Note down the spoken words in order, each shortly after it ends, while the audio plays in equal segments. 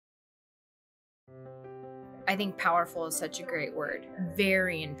I think powerful is such a great word.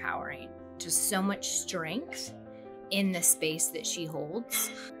 Very empowering. Just so much strength in the space that she holds.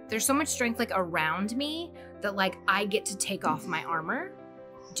 There's so much strength like around me that like I get to take off my armor,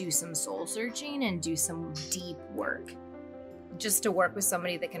 do some soul searching and do some deep work. Just to work with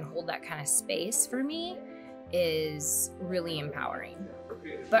somebody that can hold that kind of space for me is really empowering.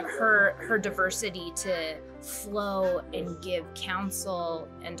 But her diversity to flow and give counsel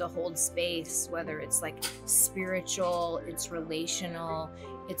and to hold space, whether it's like spiritual, it's relational,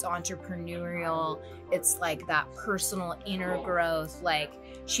 it's entrepreneurial, it's like that personal inner growth. Like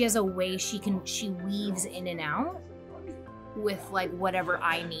she has a way she weaves in and out with like whatever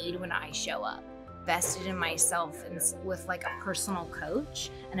I need when I show up. Vested in myself and with like a personal coach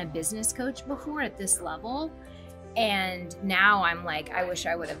and a business coach before at this level. And now I'm like, I wish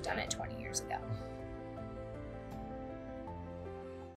I would have done it 20 years ago.